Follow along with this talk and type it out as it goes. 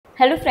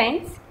Hello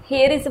friends,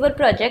 here is our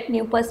project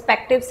New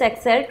Perspectives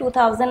Excel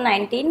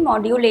 2019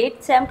 Module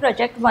 8 SEM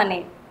Project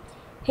 1A.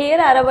 Here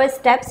are our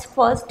steps.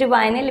 First,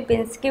 Dewayne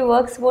Lipinski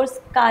works for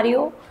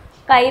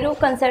Cairo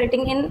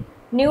Consulting in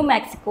New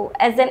Mexico.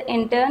 As an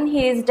intern,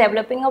 he is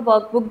developing a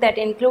workbook that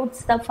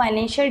includes the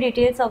financial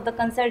details of the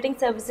consulting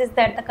services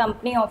that the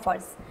company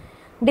offers.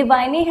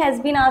 Dewayne has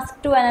been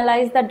asked to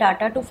analyze the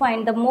data to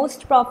find the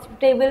most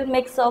profitable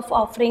mix of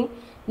offering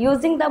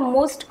using the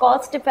most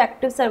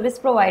cost-effective service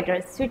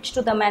providers. Switch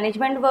to the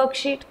management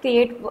worksheet,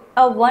 create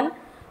a one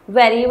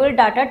variable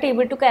data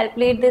table to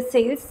calculate the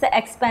sales,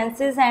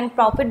 expenses and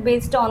profit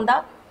based on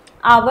the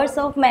hours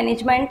of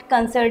management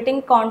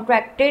consulting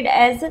contracted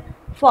as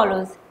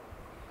follows.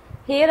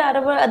 Here are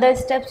our other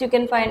steps. You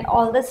can find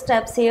all the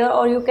steps here,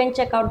 or you can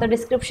check out the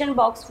description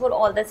box for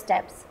all the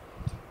steps.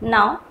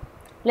 Now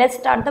let's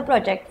start the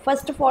project.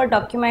 First of all,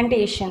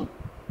 documentation.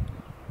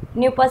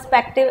 New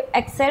Perspective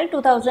Excel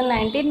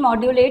 2019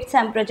 Module 8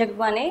 SEM Project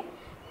 1A.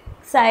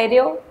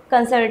 Cairo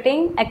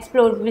Consulting,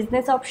 explore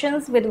business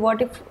options with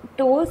what if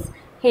tools.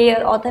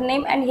 Here author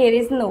name and here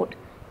is note.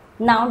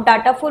 Now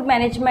data for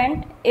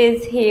management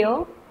is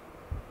here.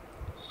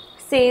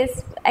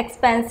 Sales,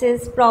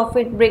 expenses,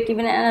 profit,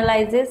 break-even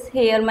analysis.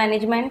 Here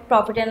management,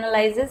 profit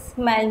analysis,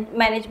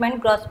 management,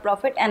 gross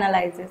profit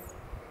analysis.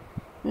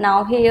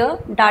 Now here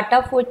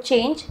data for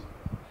change.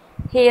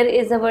 Here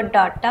is our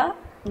data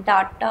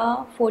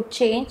for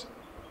change.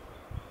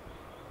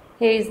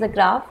 Here is the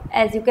graph.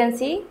 As you can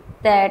see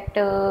that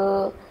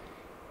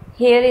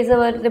here is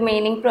our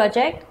remaining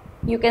project.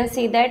 You can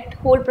see that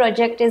whole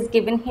project is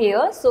given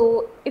here.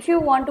 So if you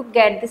want to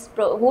get this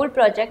whole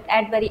project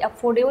at very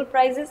affordable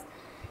prices,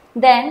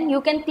 then you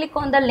can click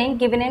on the link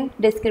given in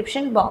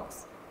description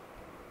box.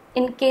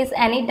 In case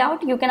any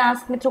doubt, you can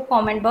ask me through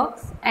comment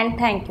box. And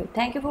thank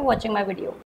you for watching my video.